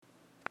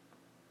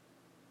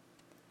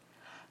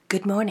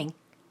Good morning.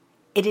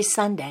 It is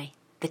Sunday,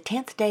 the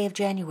 10th day of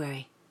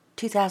January,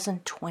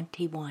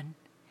 2021,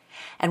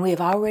 and we have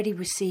already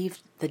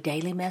received the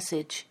daily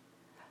message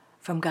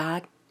from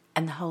God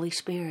and the Holy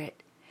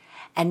Spirit,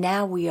 and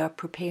now we are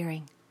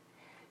preparing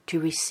to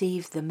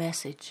receive the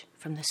message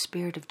from the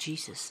Spirit of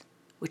Jesus,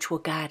 which will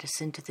guide us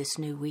into this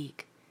new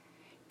week.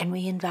 And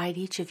we invite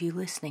each of you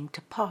listening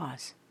to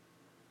pause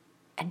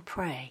and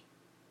pray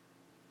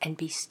and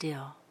be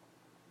still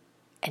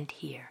and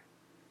hear.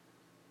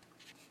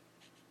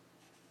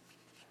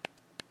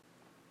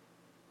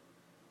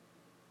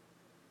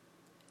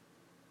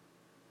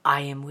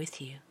 I am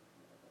with you.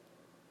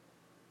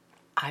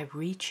 I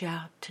reach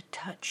out to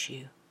touch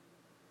you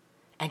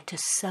and to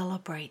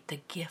celebrate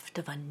the gift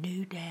of a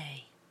new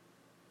day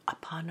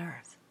upon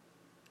earth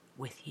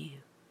with you.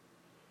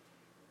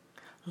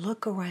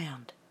 Look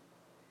around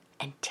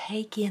and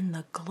take in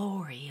the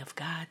glory of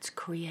God's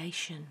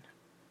creation,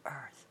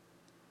 earth.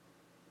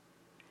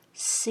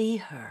 See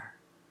her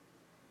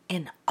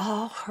in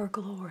all her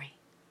glory,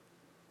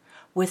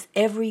 with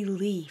every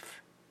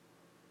leaf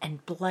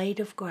and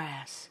blade of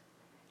grass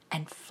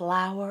and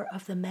flower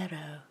of the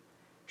meadow,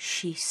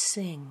 she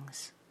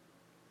sings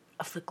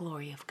of the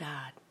glory of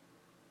God.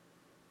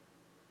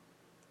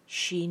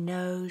 She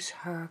knows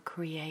her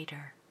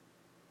Creator,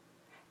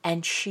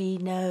 and she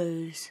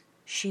knows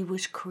she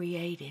was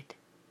created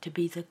to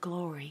be the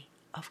glory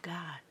of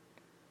God.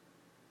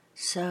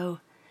 So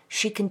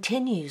she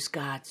continues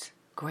God's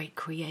great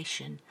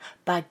creation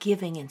by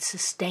giving and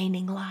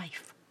sustaining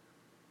life,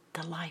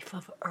 the life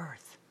of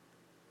earth.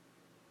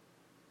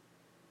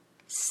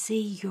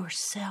 See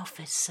yourself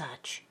as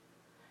such,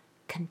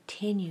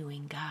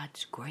 continuing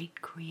God's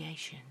great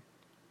creation.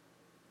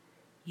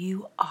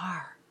 You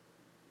are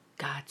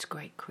God's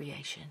great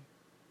creation,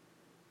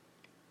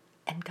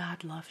 and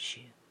God loves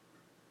you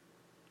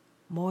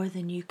more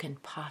than you can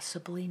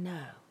possibly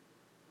know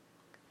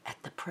at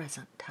the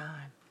present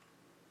time.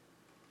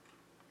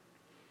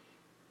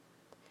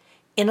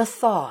 In a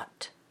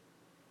thought,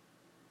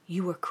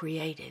 you were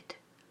created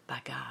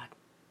by God.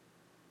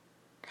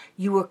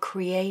 You were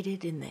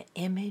created in the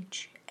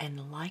image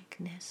and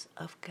likeness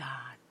of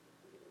God.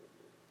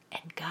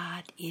 And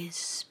God is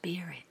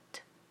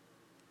spirit.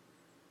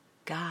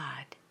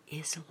 God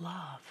is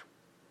love.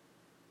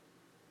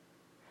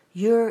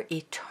 Your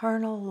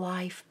eternal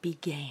life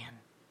began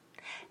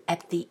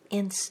at the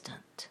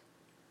instant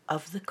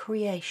of the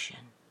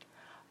creation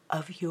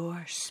of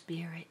your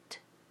spirit.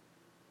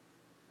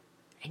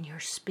 And your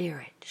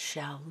spirit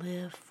shall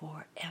live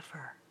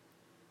forever.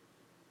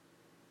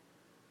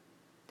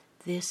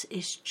 This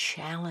is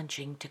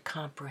challenging to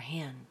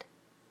comprehend,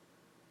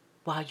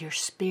 while your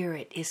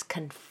spirit is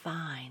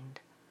confined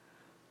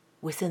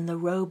within the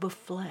robe of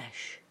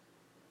flesh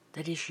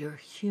that is your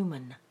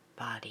human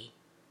body.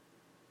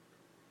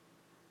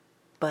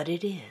 But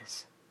it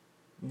is,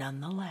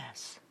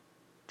 nonetheless,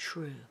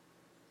 true.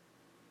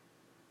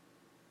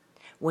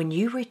 When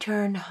you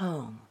return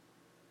home,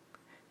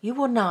 you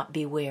will not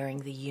be wearing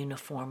the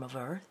uniform of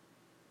earth,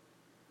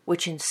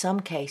 which in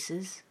some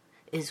cases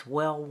is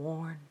well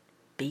worn,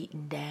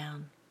 beaten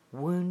down,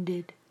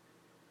 wounded,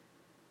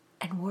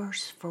 and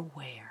worse for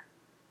wear.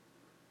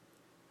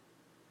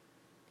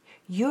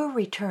 Your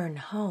return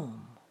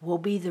home will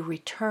be the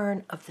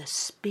return of the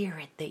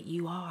spirit that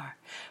you are,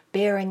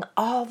 bearing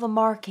all the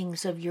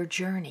markings of your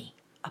journey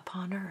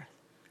upon earth.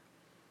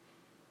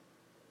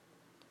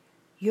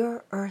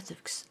 Your earth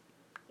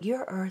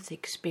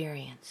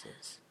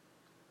experiences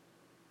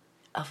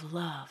of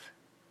love,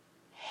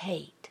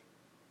 hate,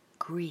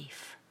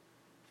 grief,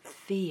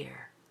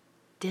 fear,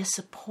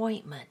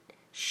 disappointment,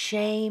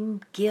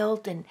 shame,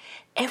 guilt, and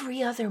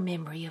every other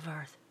memory of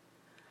earth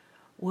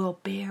will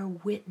bear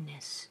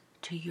witness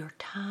to your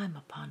time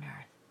upon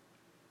earth.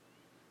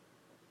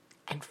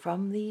 And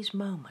from these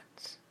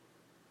moments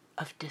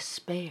of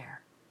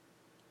despair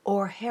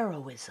or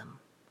heroism,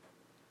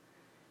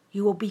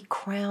 you will be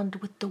crowned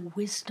with the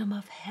wisdom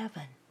of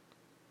heaven.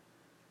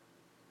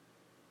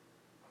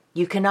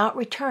 You cannot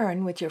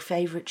return with your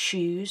favorite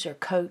shoes or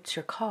coats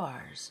or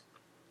cars,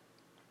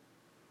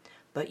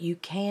 but you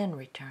can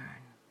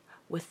return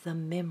with the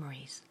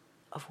memories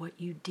of what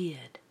you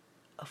did,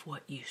 of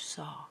what you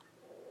saw.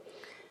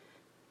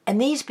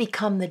 And these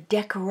become the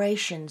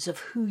decorations of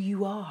who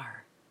you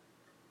are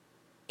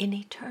in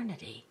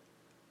eternity.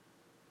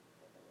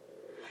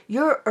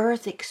 Your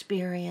earth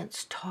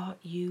experience taught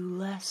you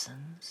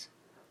lessons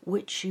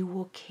which you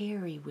will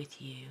carry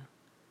with you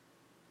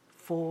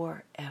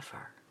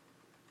forever.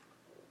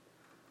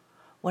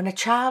 When a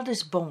child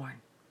is born,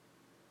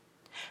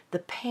 the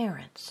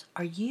parents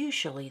are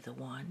usually the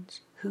ones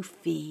who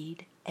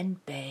feed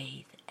and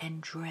bathe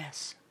and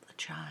dress the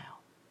child.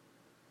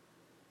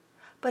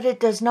 But it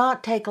does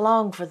not take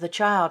long for the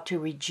child to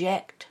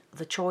reject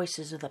the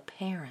choices of the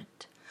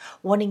parent,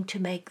 wanting to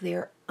make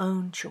their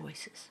own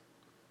choices.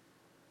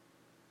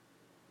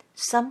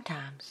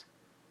 Sometimes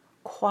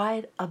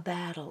quite a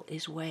battle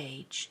is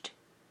waged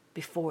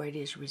before it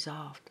is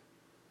resolved.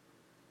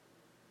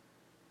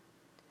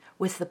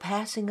 With the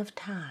passing of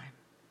time,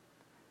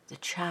 the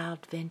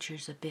child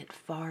ventures a bit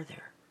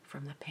farther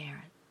from the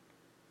parent,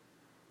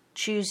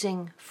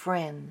 choosing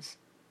friends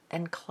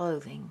and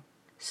clothing,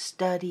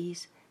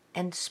 studies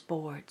and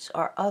sports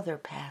or other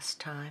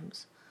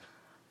pastimes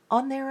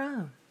on their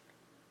own.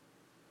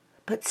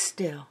 But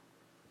still,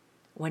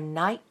 when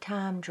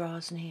nighttime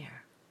draws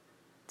near,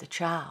 the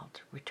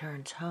child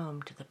returns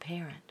home to the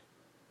parent,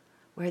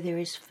 where there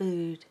is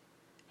food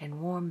and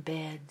warm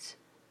beds,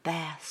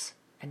 baths,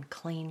 and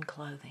clean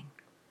clothing.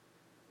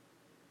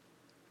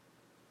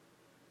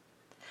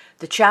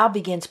 The child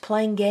begins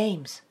playing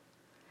games,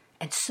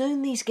 and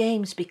soon these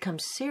games become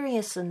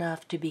serious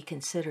enough to be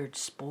considered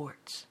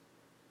sports.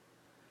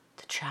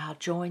 The child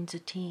joins a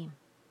team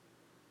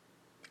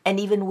and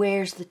even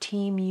wears the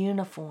team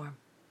uniform.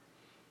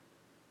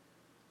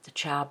 The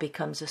child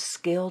becomes a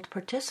skilled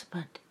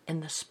participant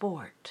in the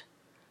sport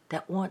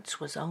that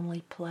once was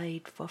only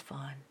played for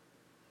fun.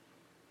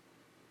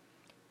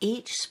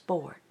 Each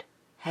sport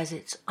has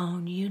its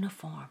own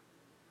uniform.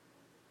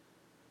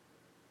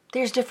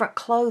 There's different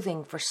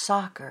clothing for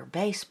soccer,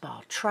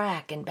 baseball,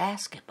 track, and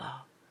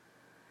basketball.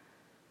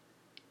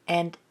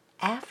 And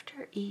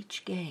after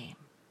each game,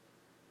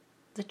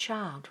 the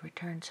child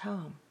returns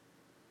home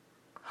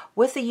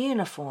with a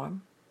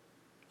uniform,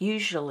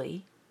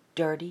 usually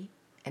dirty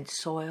and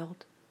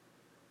soiled,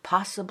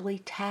 possibly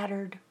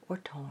tattered or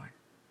torn.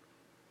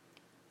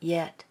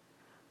 Yet,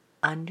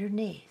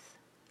 underneath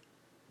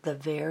the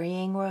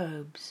varying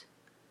robes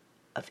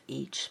of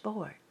each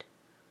sport,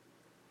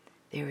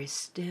 there is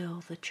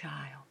still the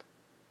child,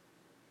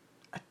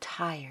 a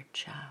tired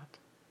child,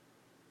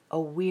 a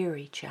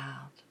weary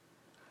child,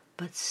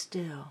 but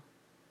still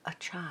a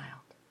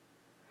child.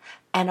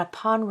 And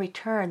upon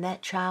return,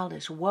 that child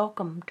is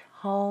welcomed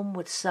home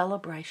with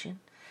celebration,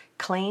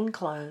 clean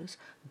clothes,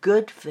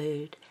 good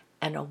food,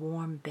 and a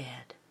warm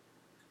bed.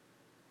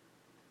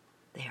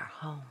 They are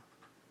home.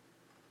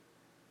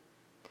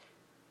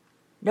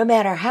 No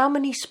matter how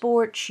many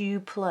sports you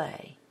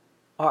play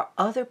or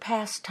other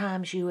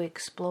pastimes you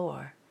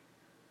explore,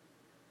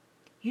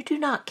 you do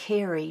not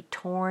carry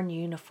torn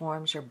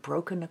uniforms or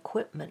broken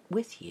equipment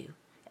with you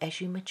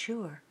as you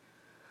mature,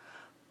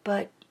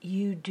 but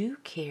you do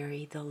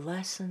carry the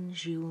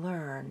lessons you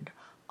learned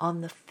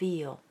on the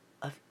field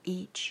of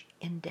each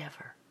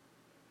endeavor.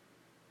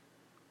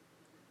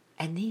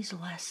 And these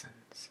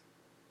lessons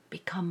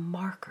become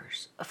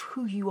markers of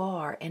who you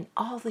are and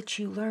all that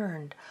you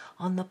learned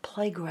on the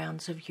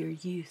playgrounds of your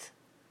youth.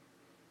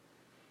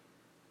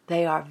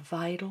 They are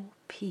vital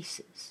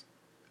pieces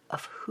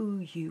of who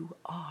you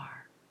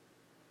are.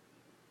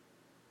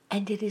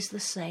 And it is the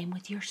same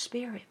with your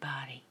spirit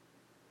body.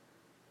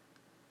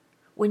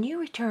 When you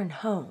return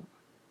home,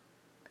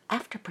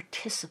 after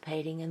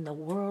participating in the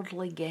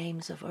worldly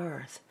games of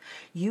earth,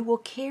 you will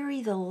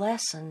carry the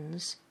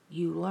lessons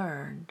you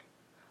learned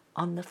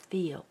on the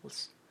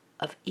fields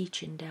of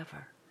each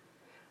endeavor.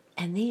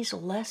 And these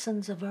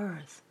lessons of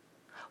earth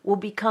will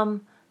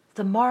become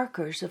the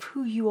markers of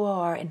who you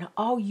are and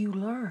all you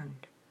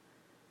learned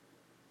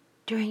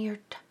during your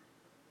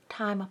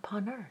time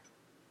upon earth.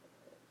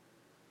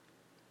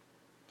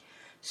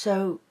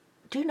 So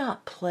do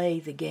not play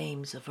the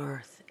games of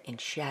earth in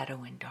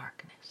shadow and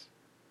darkness.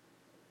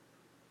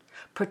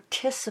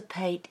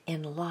 Participate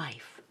in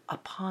life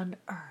upon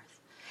earth,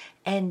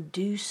 and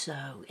do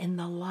so in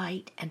the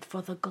light and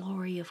for the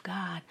glory of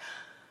God.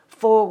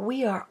 For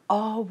we are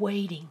all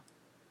waiting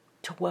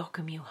to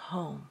welcome you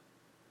home,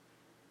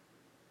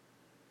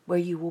 where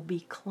you will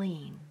be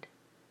cleaned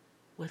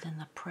within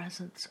the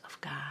presence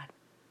of God,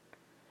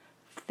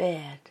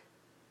 fed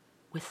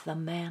with the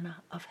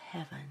manna of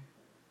heaven,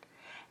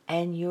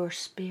 and your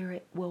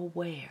spirit will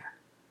wear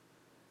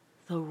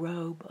the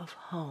robe of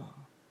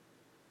home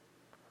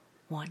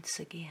once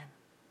again.